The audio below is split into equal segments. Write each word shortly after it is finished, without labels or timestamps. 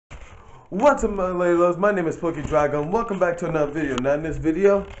What's up, my ladies? My name is Drago, and welcome back to another video. Now, in this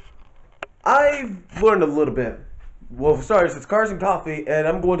video, I've learned a little bit. Well, sorry, it's Cars and Coffee, and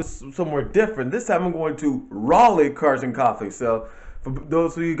I'm going to somewhere different. This time, I'm going to Raleigh Cars and Coffee. So, for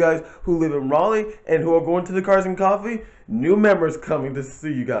those of you guys who live in Raleigh and who are going to the Cars and Coffee, new members coming to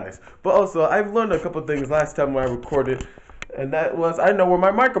see you guys. But also, I've learned a couple things last time when I recorded, and that was I know where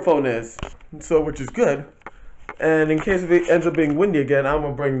my microphone is, so which is good. And in case if it ends up being windy again, I'm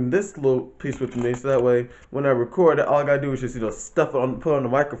gonna bring this little piece with me, so that way when I record it, all I gotta do is just stuff it on, put on the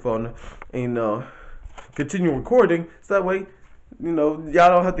microphone, and continue recording. So that way, y'all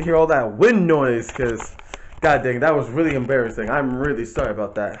don't have to hear all that wind noise. Cause, god dang, that was really embarrassing. I'm really sorry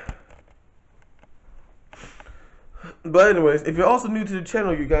about that. But anyways, if you're also new to the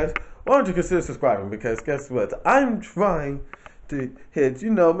channel, you guys, why don't you consider subscribing? Because guess what? I'm trying to hit,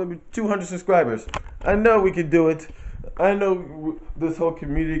 maybe 200 subscribers. I know we can do it. I know this whole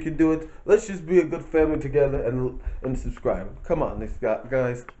community can do it. Let's just be a good family together and subscribe. Come on,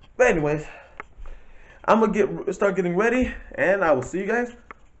 guys. But anyways, I'm gonna start getting ready, and I will see you guys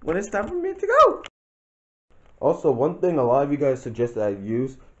when it's time for me to go. Also, one thing a lot of you guys suggest that I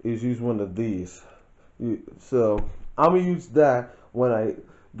use one of these. So I'm gonna use that when I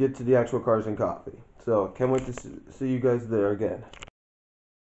get to the actual Cars and Coffee. So can't wait to see you guys there again.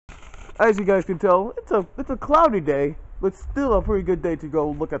 As you guys can tell, it's a cloudy day, but still a pretty good day to go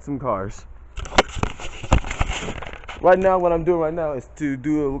look at some cars. Right now, what I'm doing right now is to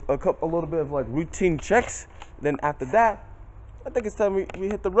do a little bit of like routine checks. Then after that, I think it's time we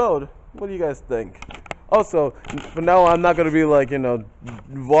hit the road. What do you guys think? Also, for now, I'm not gonna be like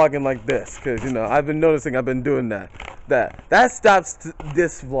vlogging like this, because I've been noticing I've been doing that. That stops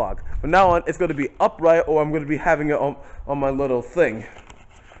this vlog. From now on, it's gonna be upright, or I'm gonna be having it on my little thing.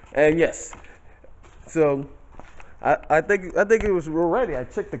 And yes, so I think we're ready. I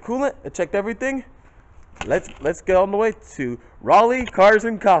checked the coolant. I checked everything. Let's get on the way to Raleigh Cars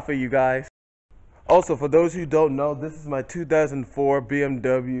and Coffee, you guys. Also, for those who don't know, this is my 2004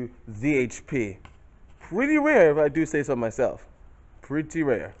 BMW ZHP. Pretty rare, if I do say so myself. Pretty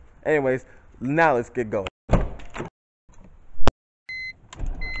rare. Anyways, now let's get going.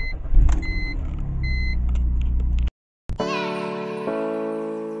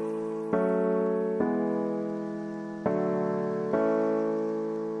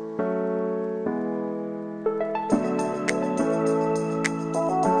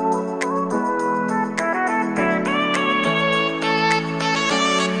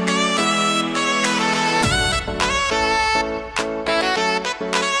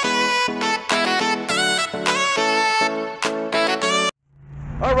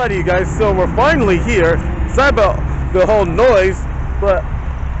 Alrighty, you guys, so we're finally here. Sorry about the whole noise, but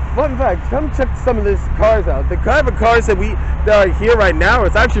fun fact, come check some of these cars out. The kind of cars that are here right now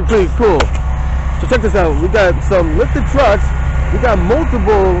is actually pretty cool. So check this out. We got some lifted trucks. We got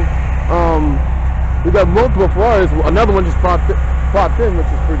multiple Ferraris. Another one just popped in, which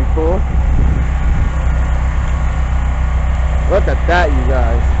is pretty cool. Look at that, you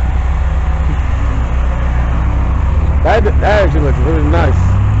guys. That actually looks really nice.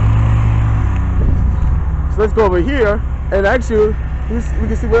 So let's go over here, and actually we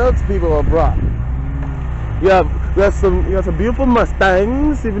can see what else people have brought. We have some beautiful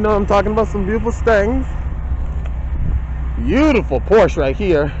Mustangs. Even though I'm talking about some beautiful Mustangs. Beautiful Porsche right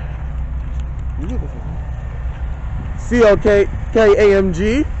here. Beautiful. CLK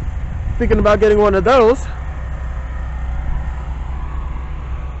AMG. Thinking about getting one of those.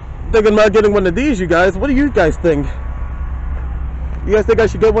 Thinking about getting one of these, you guys. What do you guys think? You guys think I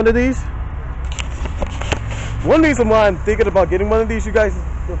should get one of these? One reason why I'm thinking about getting one of these, you guys, is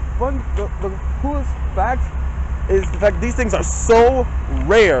the coolest fact is the fact these things are so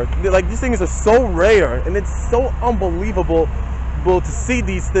rare. Like, these things are so rare, and it's so unbelievable to see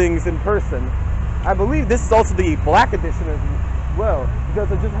these things in person. I believe this is also the black edition as well,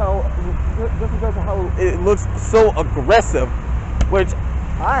 because of because of how it looks so aggressive, which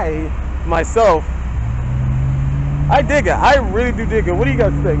I dig it. I really do dig it. What do you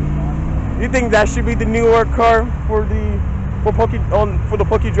guys think? You think that should be the newer car for the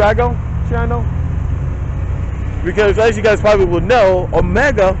Drago channel? Because as you guys probably would know,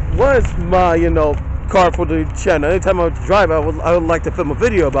 Omega was my car for the channel. Anytime I would drive, I would like to film a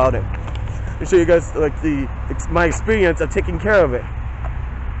video about it and show you guys like my experience of taking care of it.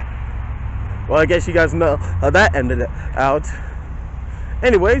 Well, I guess you guys know how that ended out.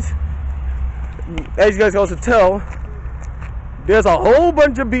 Anyways, as you guys can also tell, there's a whole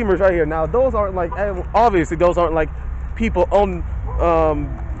bunch of Beamers right here. Now, those aren't like, obviously, those aren't like people own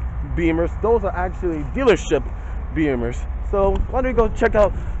Beamers. Those are actually dealership Beamers. So why don't we go check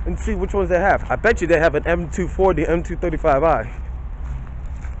out and see which ones they have? I bet you they have an M240, M235i.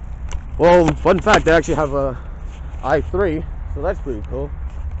 Well, fun fact, they actually have a i3, so that's pretty cool.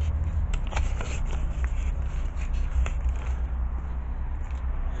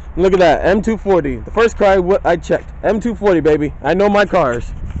 Look at that, M240. The first car I checked, M240, baby. I know my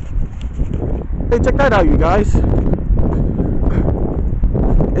cars. Hey, check that out, you guys.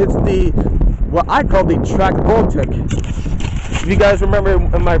 It's what I call the track Baltic. If you guys remember in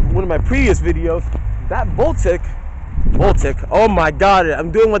one of my previous videos, that Baltic, oh my god,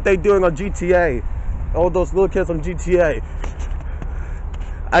 I'm doing what they're doing on GTA. All those little kids on GTA.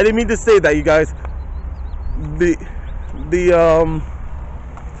 I didn't mean to say that, you guys.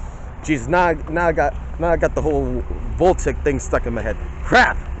 Jeez, now I got the whole Baltic thing stuck in my head.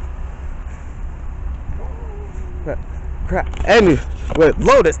 Crap. Anyway,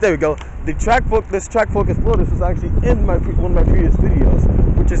 Lotus, there we go. This track focus Lotus was actually in one of my previous videos,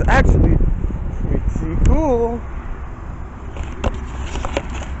 which is actually pretty cool.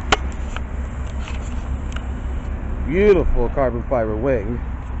 Beautiful carbon fiber wing.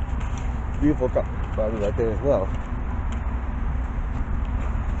 Beautiful carbon fiber right there as well.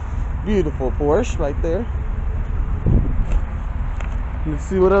 Beautiful Porsche right there. Let's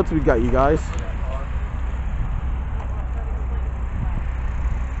see what else we got, you guys.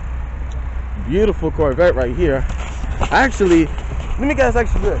 Beautiful Corvette right here. Actually, let me guys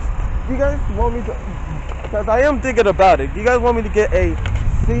ask you this. Do you guys want me to, because I am thinking about it, do you guys want me to get a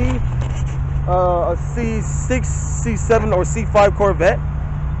C6, C7, or C5 Corvette?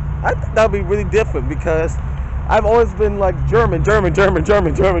 I think that would be really different because I've always been like German. Maybe I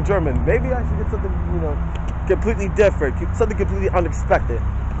should get something, you know, completely different, something completely unexpected.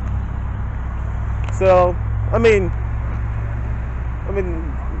 So, I mean,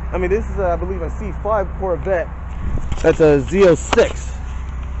 this is, I believe, a C5 Corvette. That's a Z06.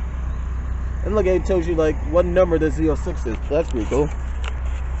 And look, it tells you like what number the Z06 is. That's pretty cool.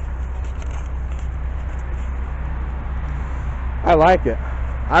 I like it.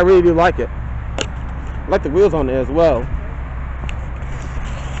 I really do like it. I like the wheels on it as well.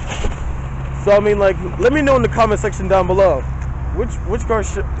 So I mean, like, let me know in the comment section down below. Which car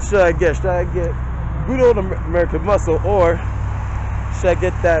should I get? Should I get good old American Muscle, or should I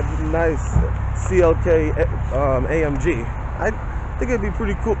get that nice CLK AMG? I think it'd be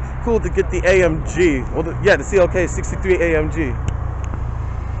pretty cool to get the AMG. Well, the CLK 63 AMG.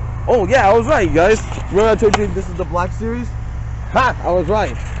 Oh yeah, I was right, you guys. Remember I told you this is the Black Series? Ha! I was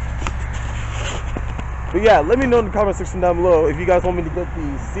right. But yeah, let me know in the comment section down below if you guys want me to get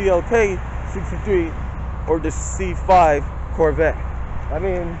the CLK 63 or the C5 Corvette. I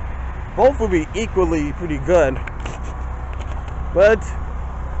mean, both would be equally pretty good. But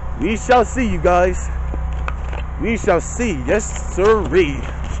we shall see, you guys. We shall see. Yes, sirree.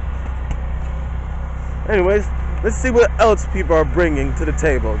 Anyways, let's see what else people are bringing to the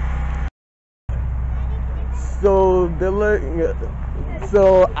table. So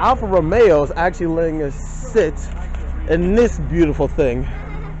Alfa Romeo is actually letting us sit in this beautiful thing.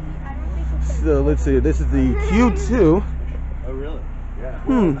 So let's see. This is the Q2. Oh really? Yeah.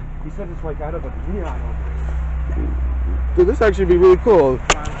 He said it's like out of a neon over. Dude, this actually be really cool.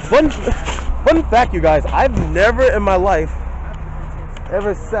 Fun fact, you guys, I've never in my life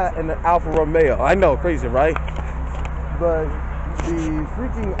ever sat in an Alfa Romeo. I know, crazy, right? But the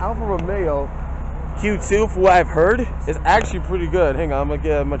freaking Alfa Romeo Q2, for what I've heard, is actually pretty good. Hang on, I'm gonna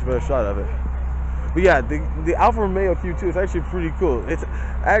get a much better shot of it. But yeah, the Alfa Romeo Q2 is actually pretty cool. It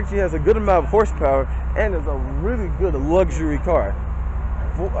actually has a good amount of horsepower and is a really good luxury car.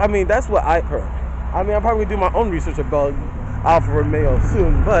 I mean, that's what I've heard. I mean, I'll probably do my own research about Alfa Romeo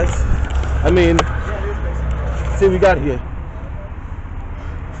soon, but I mean, see what we got here.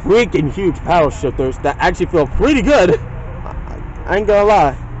 Freaking huge paddle shifters that actually feel pretty good. I ain't gonna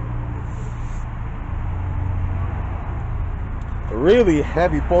lie. Really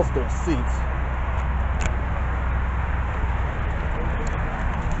heavy bolstered seats.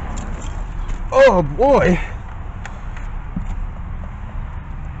 Oh boy.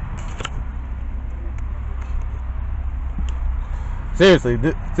 Seriously,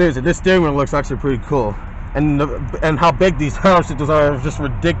 this steering wheel looks actually pretty cool, and how big these power shifters are is just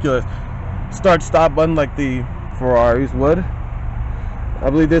ridiculous. Start-stop button like the Ferraris would. I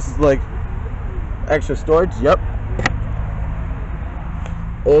believe this is like extra storage. Yep.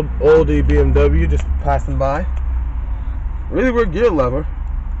 Oldie BMW just passing by. Really weird gear lever.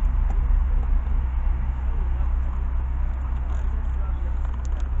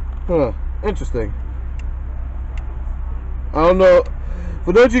 Huh. Interesting. I don't know.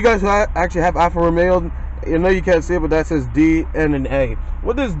 For those of you guys who actually have Alfa Romeo You know you can't see it, but that says D, N, and A.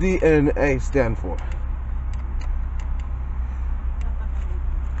 What does D, N, and A stand for?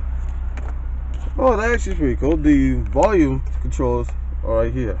 Oh, that actually is pretty cool. The volume controls are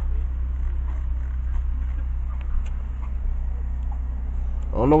right here.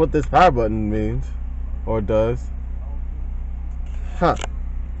 I don't know what this power button means or does. Huh.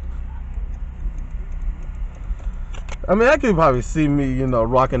 I mean, I could probably see me, you know,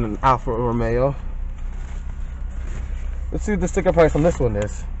 rocking an Alfa Romeo. Let's see what the sticker price on this one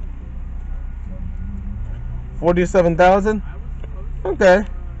is. 47,000. Okay.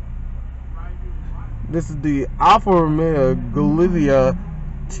 This is the Alfa Romeo Galilea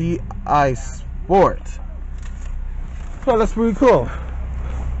TI Sport. Oh, that's pretty cool.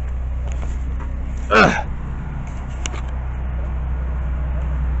 Ugh.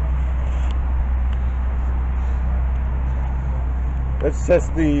 Let's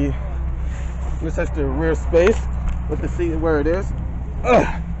test the rear space with the seat where it is.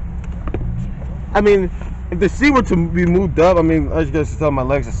 Ugh. I mean, if the seat were to be moved up, I mean, as you guys can tell, my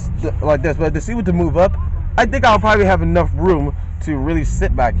legs are like this, but if the seat were to move up, I think I'll probably have enough room to really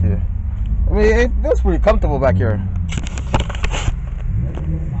sit back here. I mean, it feels pretty comfortable back here.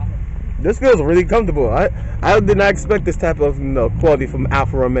 This feels really comfortable. I did not expect this type of, you know, quality from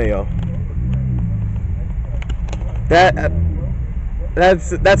Alfa Romeo.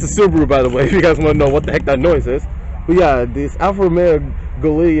 That's a Subaru, by the way, if you guys want to know what the heck that noise is. But yeah, this Alfa Romeo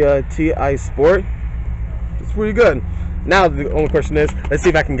Galilea TI Sport, it's pretty good. Now the only question is, let's see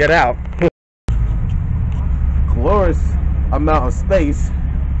if I can get out. Glorious amount of space,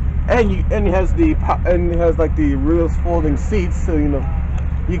 and it has like the real folding seats, so you know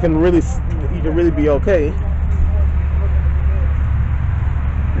you can really be okay.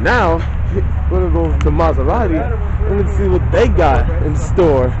 Now we're gonna go to Maserati and let's see what they got in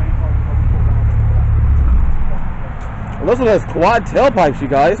store. And this one has quad tailpipes, you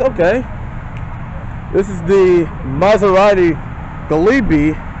guys. Okay, this is the Maserati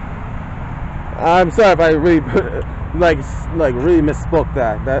Galilea. I'm sorry if I really really misspoke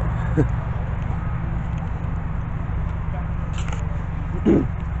that.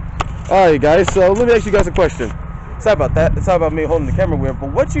 Alright guys, so let me ask you guys a question. Sorry about that. Sorry about me holding the camera weird,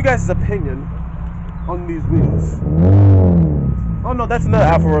 but what's your guys' opinion on these wheels? Oh no, that's another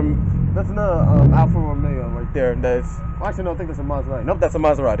Alfa Romeo right there. Well, actually no, I think that's a Maserati. Nope, that's a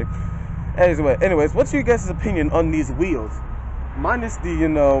Maserati. Anyways, what's your guys' opinion on these wheels? Minus the, you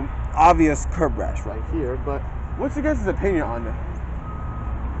know, obvious curb rash right here, but what's your guys' opinion on it?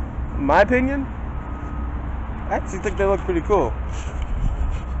 My opinion? I actually think they look pretty cool.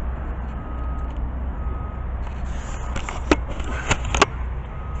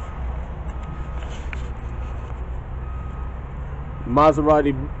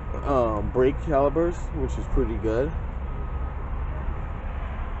 Maserati brake calipers, which is pretty good.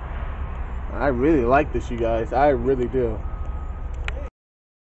 I really like this, you guys. I really do.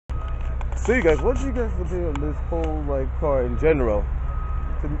 So you guys, what's you guys' opinion on this whole car in general?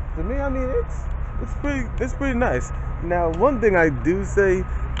 To me, I mean, it's pretty nice. Now, one thing I do say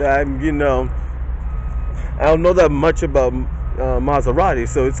that I don't know that much about Maserati,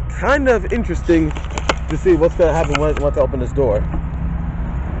 so it's kind of interesting to see what's gonna happen once I open this door.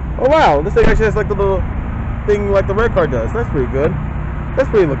 Oh wow, this thing actually has like the little thing like the red car does. That's pretty good. That's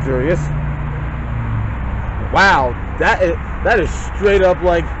pretty luxurious. Wow, that is straight up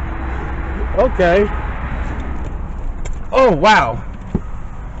like, okay. Oh wow.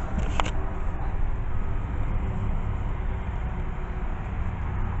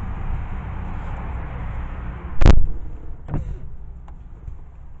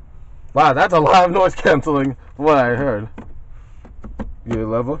 Wow, that's a lot of noise canceling from what I heard. Gear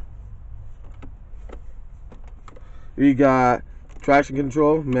lever. We got traction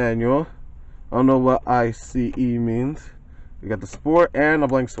control, manual. I don't know what ICE means. We got the sport and a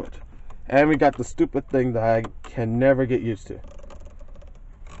blank switch. And we got the stupid thing that I can never get used to.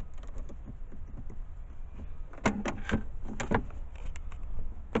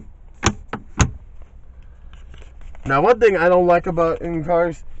 Now, one thing I don't like about in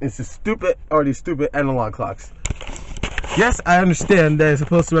cars is the stupid analog clocks. Yes, I understand that it's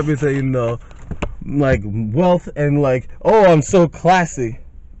supposed to represent, you know, like wealth and like, oh, I'm so classy.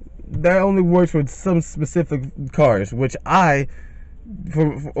 That only works for some specific cars, which or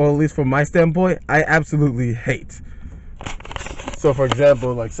at least from my standpoint, I absolutely hate. So, for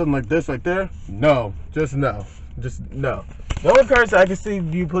example, like something like this right there, no, just no. The only cars that I can see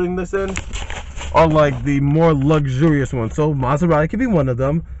you putting this in are like the more luxurious ones. So Maserati could be one of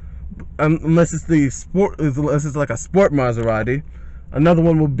them, unless it's the sport, unless it's like a sport Maserati. Another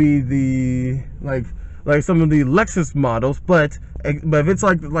one will be the like like some of the Lexus models, but if it's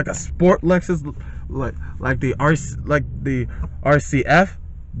like a sport Lexus, like the RCF,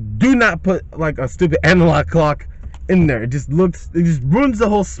 do not put like a stupid analog clock in there. It just ruins the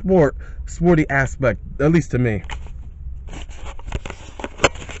whole sporty aspect, at least to me.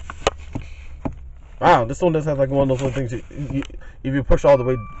 Wow, this one does have like one of those little things. If you push all the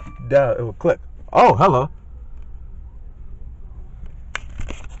way down, it will click. Oh, hello.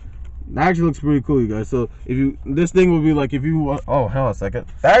 That actually looks pretty cool, you guys. So this thing would be like if you want. Oh, hang on a second.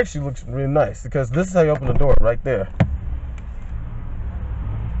 That actually looks really nice because this is how you open the door right there.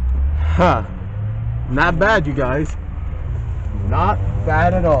 Huh. Not bad, you guys. Not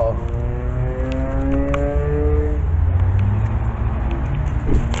bad at all.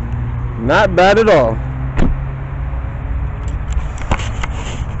 Not bad at all.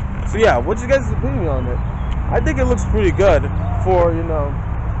 So yeah, what's your guys' opinion on it? I think it looks pretty good for, you know,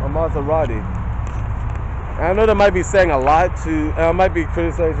 a Maserati. And I know that might be saying a lot I might be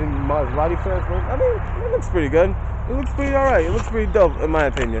criticizing Maserati fans, but I mean, it looks pretty good. It looks pretty alright. It looks pretty dope, in my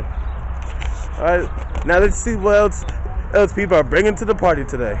opinion. Alright, now let's see what else people are bringing to the party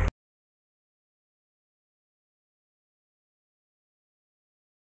today.